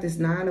 we got this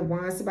Nine of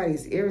Wands. Somebody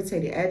is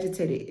irritated,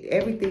 agitated.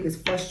 Everything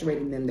is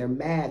frustrating them. They're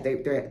mad.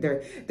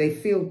 They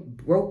feel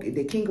broken.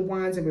 The King of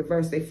Wands in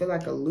reverse, they feel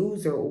like a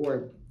loser,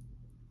 or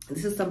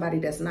this is somebody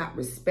that's not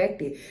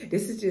respected.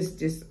 This is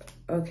just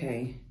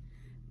okay.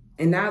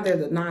 And now they're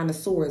the Nine of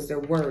Swords. They're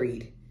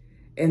worried.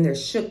 And they're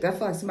shook. I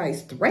feel like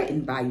somebody's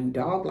threatened by you,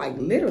 dog. Like,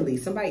 literally,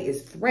 somebody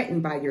is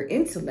threatened by your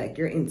intellect,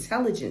 your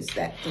intelligence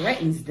that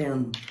threatens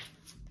them.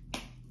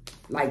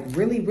 Like,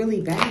 really,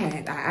 really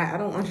bad. I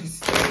don't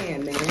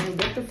understand, man.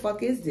 What the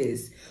fuck is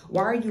this?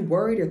 Why are you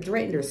worried or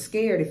threatened or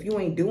scared if you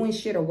ain't doing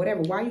shit or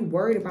whatever? Why are you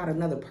worried about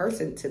another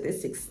person to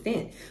this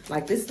extent?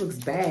 Like, this looks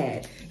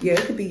bad. Yeah,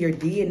 it could be your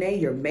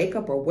DNA, your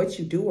makeup, or what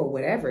you do or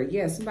whatever.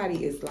 Yeah,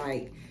 somebody is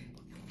like,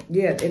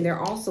 yeah, and they're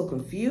also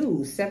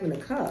confused. Seven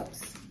of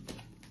Cups.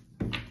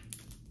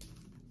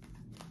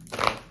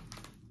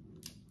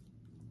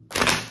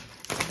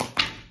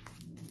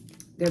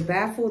 They're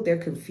baffled, they're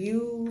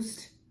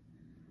confused,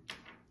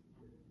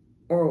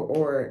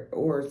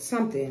 or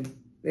something.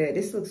 Yeah,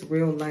 this looks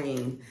real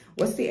lame.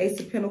 What's the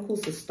Ace of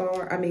Pentacles, the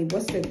Star? I mean,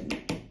 what's the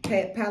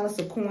Palace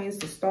of Coins,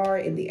 the Star,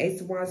 and the Ace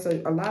of Wands? So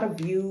a lot of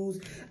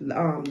views,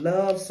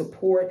 love,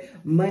 support,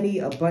 money,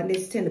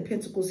 abundance. Ten of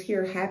Pentacles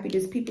here,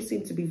 happiness. People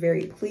seem to be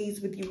very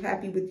pleased with you,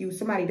 happy with you.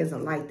 Somebody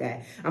doesn't like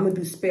that. I'm gonna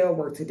do spell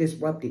work to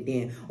disrupt it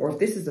then. Or if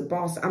this is a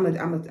boss, I'm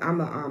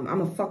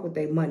gonna fuck with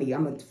their money.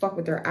 I'm gonna fuck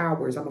with their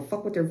hours. I'm gonna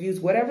fuck with their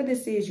views. Whatever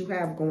this is you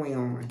have going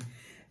on.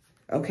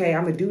 Okay,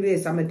 I'm going to do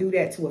this. I'm going to do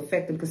that to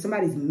affect them, because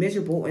somebody's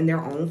miserable in their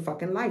own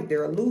fucking life.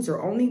 They're a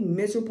loser. Only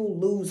miserable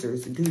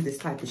losers do this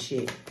type of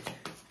shit.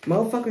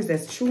 Motherfuckers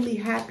that's truly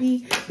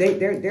happy,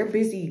 they're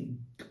busy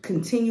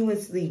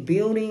continuously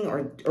building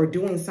or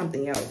doing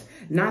something else.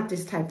 Not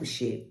this type of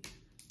shit.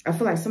 I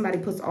feel like somebody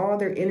puts all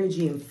their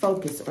energy and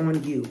focus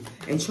on you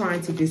and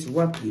trying to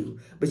disrupt you.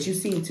 But you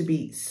seem to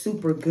be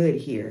super good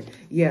here.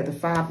 Yeah, the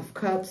Five of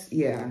Cups.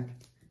 Yeah.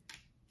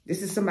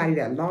 This is somebody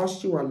that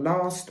lost you or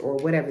lost or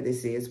whatever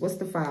this is. What's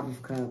the Five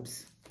of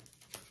Cups?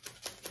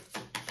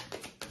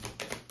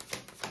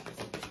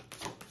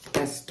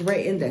 That's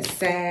threatened, that's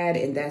sad,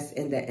 and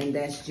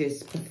that's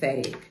just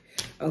pathetic.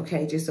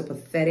 Okay, just a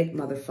pathetic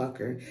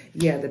motherfucker.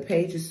 Yeah, the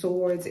Page of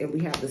Swords, and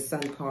we have the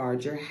Sun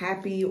card. You're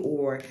happy,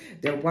 or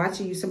they're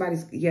watching you.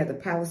 Somebody's, yeah, the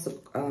Palace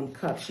of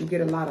Cups. You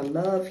get a lot of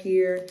love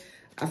here.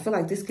 I feel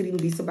like this could even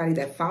be somebody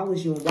that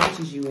follows you and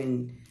watches you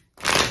and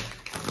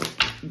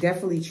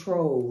definitely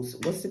trolls.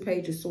 What's the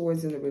Page of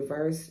Swords in the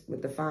reverse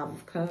with the Five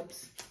of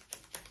Cups?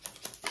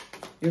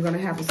 You're going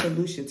to have a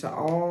solution to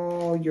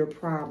all your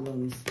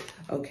problems.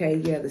 Okay,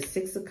 yeah, the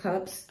Six of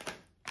Cups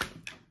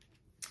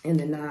and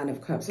the Nine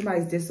of Cups.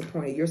 Somebody's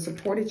disappointed. You're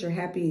supported, you're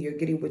happy, and you're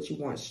getting what you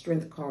want.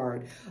 Strength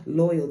card,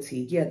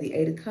 loyalty. Yeah, the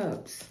Eight of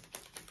Cups.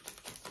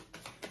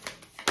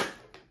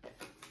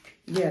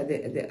 Yeah,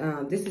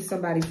 this is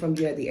somebody from,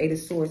 yeah, the Eight of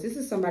Swords. This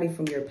is somebody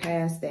from your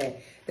past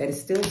that is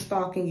still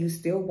stalking you,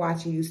 still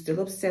watching you, still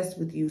obsessed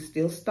with you,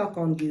 still stuck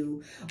on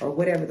you, or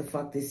whatever the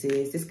fuck this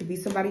is. This could be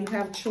somebody you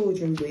have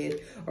children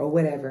with or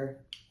whatever.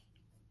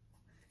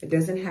 It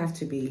doesn't have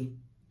to be.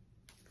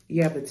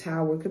 Yeah, the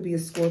Tower. It could be a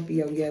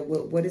Scorpio. Yeah,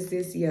 what is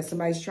this? Yeah,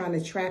 somebody's trying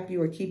to trap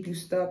you or keep you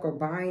stuck or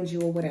bind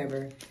you or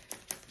whatever.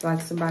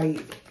 Like somebody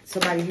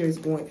here is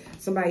going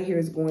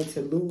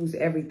to lose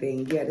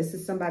everything. Yeah, this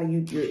is somebody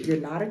you're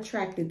not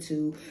attracted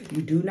to,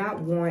 you do not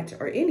want,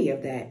 or any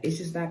of that. It's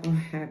just not going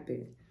to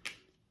happen.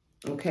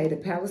 Okay, the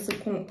Palace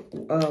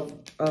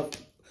of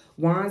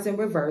Wands in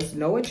reverse,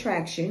 no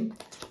attraction.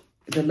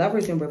 The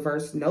Lovers in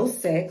reverse, no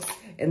sex.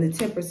 And the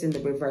Temperance in the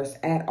reverse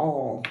at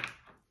all.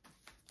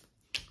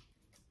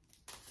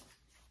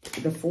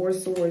 The Four of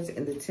Swords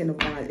and the Ten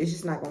of Wands. It's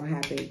just not going to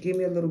happen. Give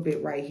me a little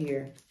bit right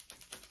here.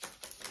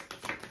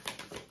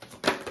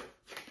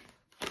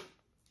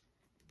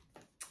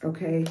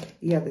 Okay.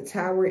 Yeah, the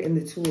Tower and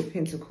the Two of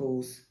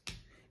Pentacles.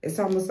 It's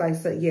almost like,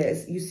 so,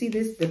 yes, you see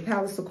this, the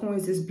Palace of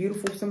Coins is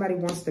beautiful. Somebody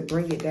wants to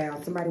bring it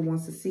down. Somebody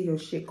wants to see your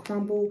shit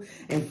crumble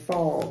and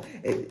fall.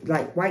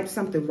 Like wipe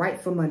something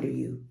right from under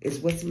you is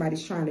what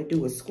somebody's trying to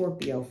do. A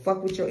Scorpio.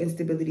 Fuck with your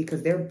instability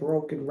because they're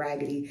broke and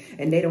raggedy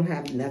and they don't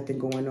have nothing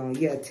going on.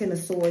 Yeah, Ten of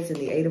Swords and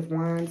the Eight of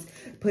Wands.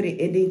 Put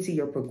an ending to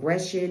your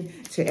progression,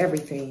 to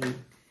everything.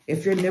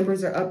 If your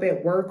numbers are up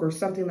at work or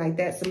something like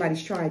that,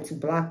 somebody's trying to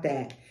block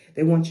that.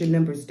 They want your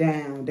numbers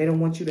down. They don't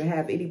want you to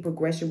have any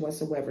progression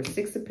whatsoever.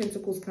 Six of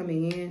Pentacles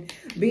coming in.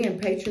 Being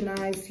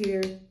patronized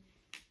here.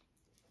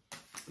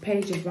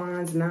 Page of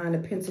Wands, Nine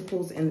of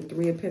Pentacles, and the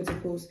Three of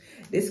Pentacles.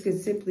 This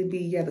could simply be,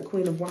 yeah, the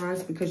Queen of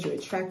Wands because you're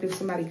attractive.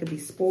 Somebody could be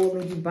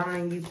spoiling you,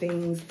 buying you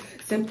things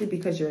simply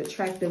because you're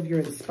attractive,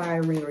 you're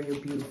inspiring, or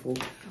you're beautiful.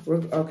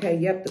 Okay,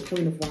 yep, the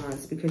Queen of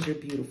Wands because you're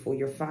beautiful.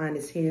 You're fine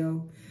as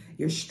hell.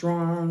 You're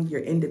strong.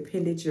 You're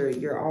independent.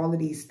 You're all of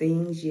these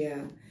things, yeah.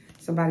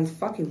 Somebody's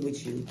fucking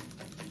with you.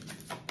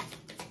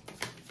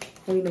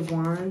 Queen of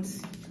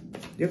Wands.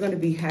 You're going to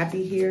be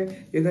happy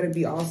here. You're going to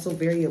be also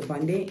very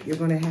abundant. You're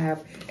going to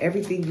have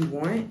everything you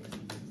want.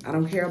 I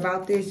don't care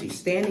about this. You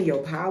stand in your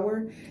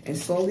power and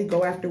slowly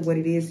go after what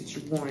it is that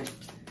you want.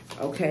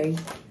 Okay?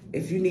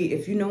 If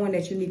you knowing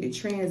that you need to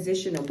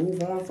transition or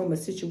move on from a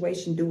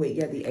situation, do it.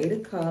 Yeah, the Eight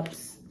of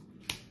Cups,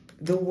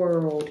 the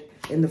World,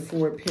 and the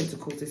Four of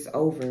Pentacles. It's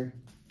over.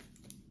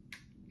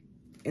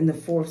 And the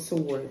Four of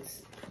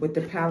Swords. With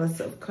the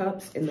Palace of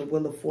Cups and the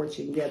Wheel of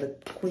Fortune. Yeah, the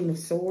Queen of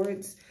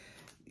Swords.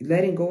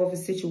 Letting go of a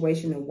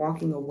situation and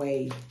walking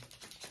away.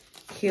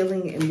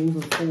 Healing and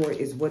moving forward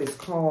is what is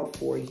called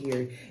for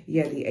here.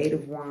 Yeah, the Eight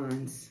of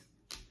Wands.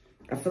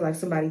 I feel like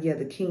somebody, yeah,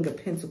 the King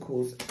of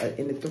Pentacles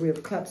and the Three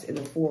of Cups and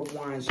the Four of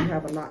Wands. You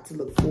have a lot to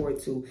look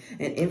forward to.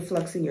 An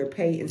influx in your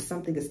pay and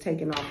something is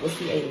taken off. What's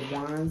the Eight of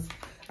Wands?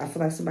 I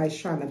feel like somebody's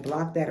trying to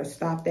block that or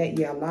stop that.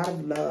 Yeah, a lot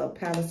of love.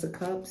 Palace of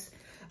Cups.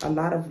 A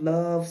lot of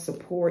love,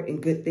 support,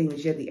 and good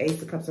things. Yeah, the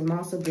Ace of Cups. I'm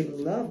also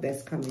getting love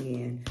that's coming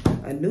in.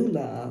 A new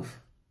love.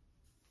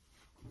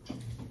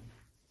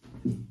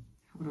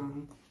 Hold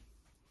on.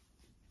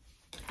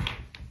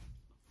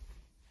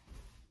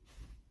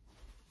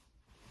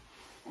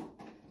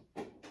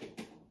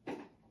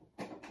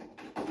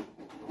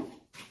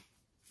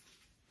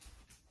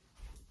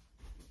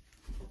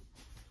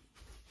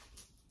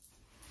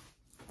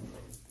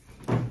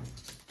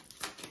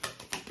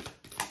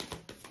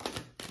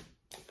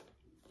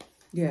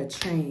 Yeah,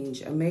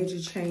 change. A major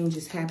change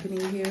is happening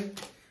here.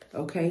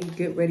 Okay,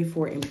 get ready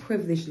for it. And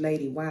privileged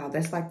lady. Wow,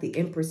 that's like the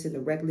Empress in the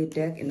regular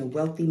deck and a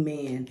wealthy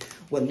man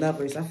with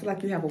lovers. I feel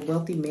like you have a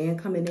wealthy man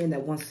coming in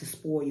that wants to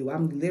spoil you.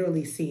 I'm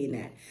literally seeing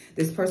that.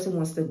 This person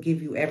wants to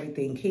give you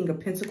everything. King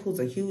of Pentacles,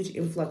 a huge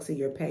influx in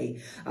your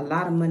pay. A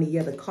lot of money.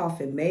 Yeah, the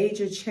coffin.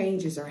 Major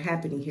changes are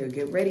happening here.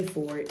 Get ready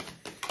for it.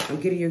 I'm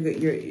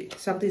getting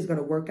something's going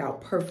to work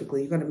out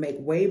perfectly. You're going to make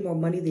way more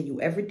money than you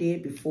ever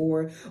did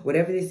before.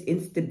 Whatever this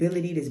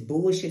instability, this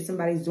bullshit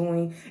somebody's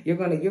doing, this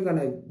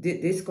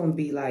going to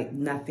be like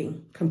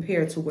nothing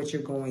compared to what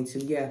you're going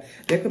to. Yeah,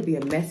 there could be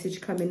a message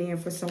coming in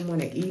for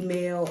someone, an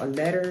email, a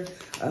letter,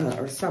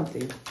 or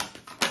something.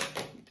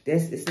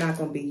 It's not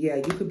going to be, yeah,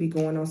 you could be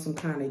going on some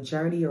kind of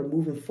journey or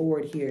moving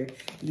forward here.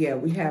 Yeah,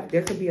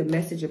 there could be a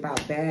message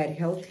about bad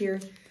health here.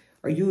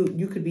 Or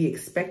you could be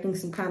expecting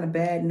some kind of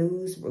bad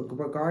news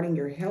regarding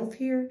your health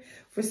here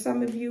for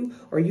some of you.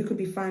 Or you could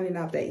be finding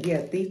out that,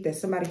 yeah, thief, that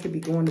somebody could be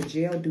going to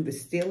jail due to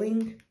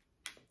stealing.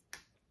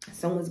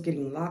 Someone's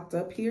getting locked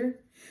up here.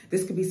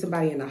 This could be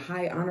somebody in a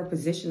high honor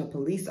position, a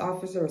police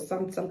officer or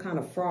some kind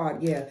of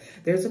fraud. Yeah,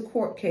 there's a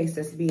court case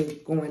that's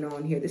going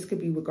on here. This could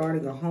be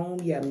regarding a home.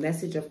 Yeah,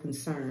 message of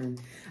concern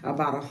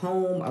about a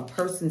home, a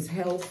person's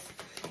health,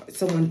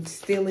 someone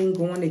stealing,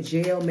 going to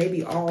jail,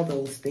 maybe all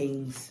those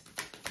things.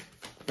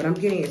 But I'm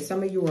getting it.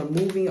 Some of you are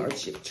moving or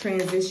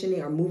transitioning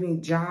or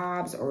moving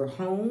jobs or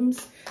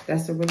homes.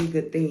 That's a really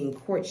good thing.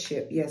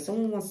 Courtship. Yeah,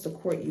 someone wants to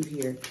court you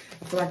here.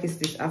 I feel like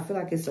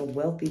it's a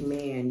wealthy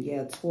man.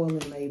 Yeah, toil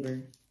and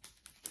labor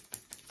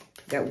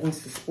that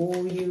wants to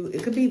spoil you.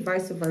 It could be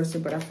vice versa,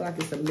 but I feel like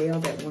it's a male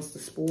that wants to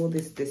spoil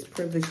this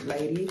privileged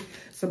lady.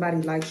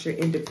 Somebody likes your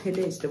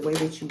independence, the way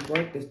that you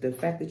work, the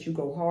fact that you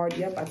go hard.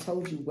 Yep, I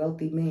told you,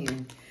 wealthy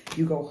man.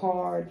 You go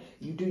hard,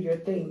 you do your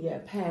thing. Yeah,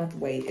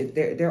 pathway.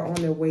 They're on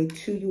their way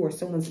to you, or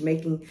someone's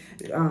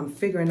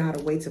figuring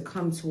out a way to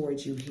come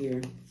towards you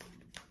here.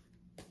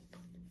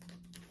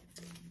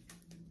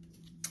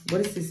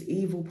 What is this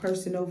evil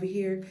person over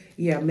here?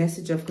 Yeah, a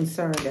message of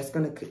concern that's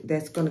gonna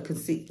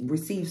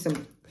receive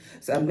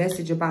a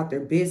message about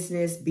their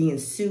business being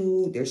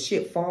sued, their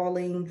shit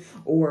falling,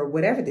 or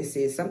whatever this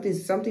is.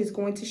 Something's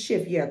going to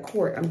shift. Yeah,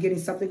 court. I'm getting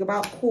something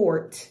about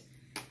court.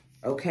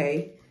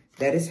 Okay.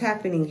 That is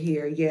happening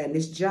here. Yeah, and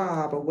this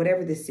job or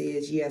whatever this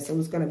is. Yeah,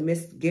 someone's going to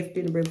miss gift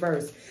in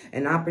reverse.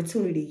 An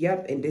opportunity.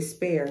 Yep, and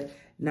despair.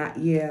 Not,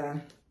 yeah.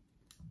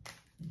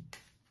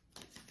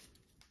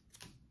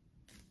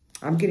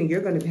 I'm getting,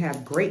 you're going to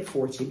have great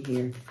fortune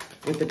here.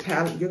 With the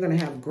palette, you're going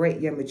to have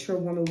great, yeah, mature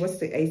woman. What's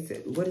the ace?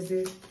 What is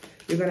this?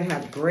 You're going to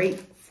have great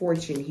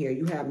fortune here.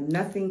 You have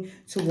nothing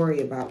to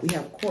worry about. We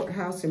have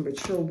courthouse and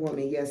mature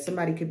woman. Yeah,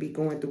 somebody could be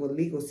going through a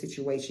legal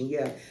situation.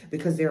 Yeah,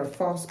 because they're a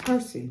false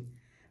person.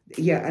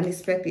 Yeah,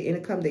 unexpected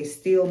income. They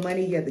steal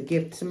money. Yeah, the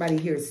gift. Somebody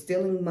here is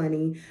stealing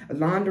money,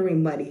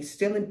 laundering money,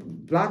 stealing,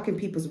 blocking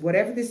people's,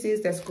 whatever this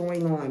is that's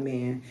going on,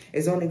 man,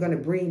 is only going to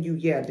bring you,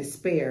 yeah,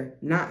 despair,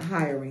 not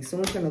hiring.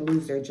 Someone's going to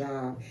lose their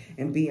job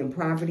and be in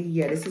poverty.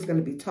 Yeah, this is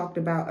going to be talked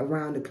about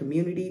around the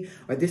community,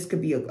 or this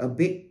could be a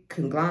big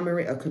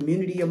conglomerate, a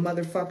community of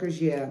motherfuckers.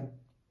 Yeah.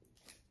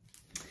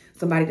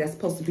 Somebody that's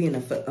supposed to be in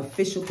an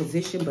official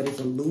position, but is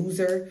a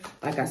loser.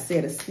 Like I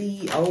said, a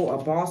CEO,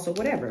 a boss, or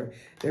whatever.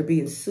 They're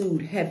being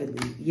sued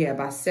heavily. Yeah,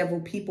 by several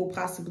people,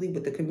 possibly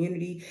with the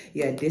community.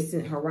 Yeah,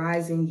 distant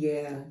horizon.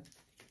 Yeah.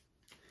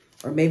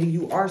 Or maybe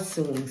you are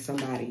suing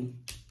somebody.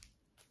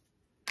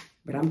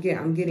 But I'm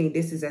getting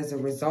this is as a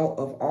result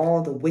of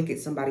all the wicked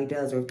somebody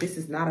does. Or if this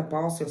is not a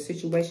boss or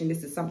situation,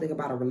 this is something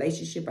about a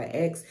relationship, an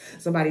ex,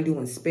 somebody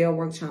doing spell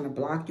work, trying to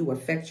block you,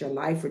 affect your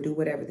life, or do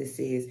whatever this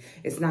is.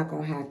 It's not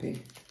going to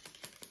happen.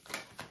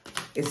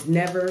 It's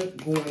never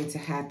going to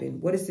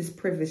happen. What is this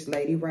privileged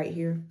lady right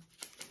here?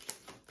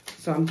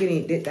 So I'm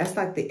getting, that's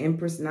like the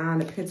Empress,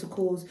 9 of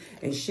Pentacles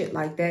and shit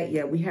like that.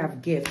 Yeah, we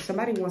have gifts.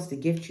 Somebody wants to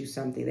gift you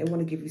something. They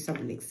want to give you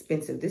something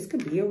expensive. This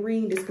could be a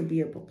ring. This could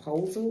be a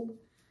proposal.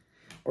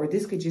 Or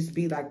this could just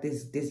be like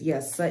this, yeah,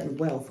 sudden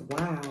wealth.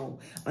 Wow.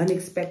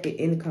 Unexpected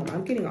income.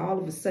 I'm getting all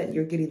of a sudden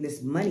you're getting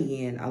this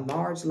money in, a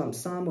large lump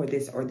sum, or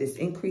this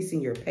increase in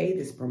your pay,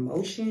 this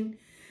promotion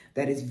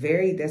that is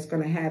that's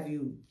going to have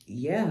you,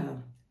 yeah.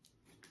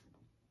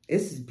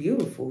 This is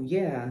beautiful,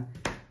 yeah.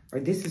 Or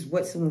this is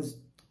what someone's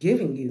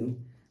giving you.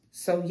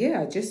 So,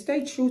 yeah, just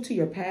stay true to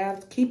your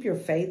path. Keep your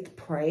faith.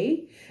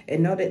 Pray.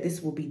 And know that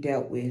this will be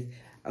dealt with.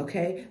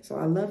 Okay? So,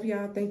 I love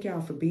y'all. Thank y'all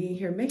for being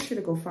here. Make sure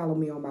to go follow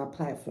me on my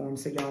platform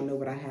so y'all know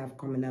what I have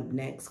coming up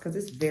next. Because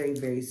it's very,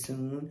 very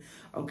soon.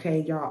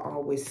 Okay? Y'all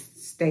always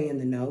stay in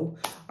the know.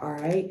 All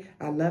right?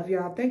 I love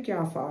y'all. Thank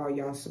y'all for all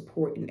y'all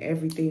support and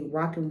everything.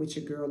 Rocking with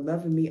your girl.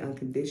 Loving me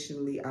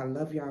unconditionally. I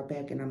love y'all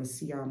back. And I'm going to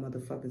see y'all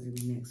motherfuckers in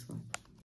the next one.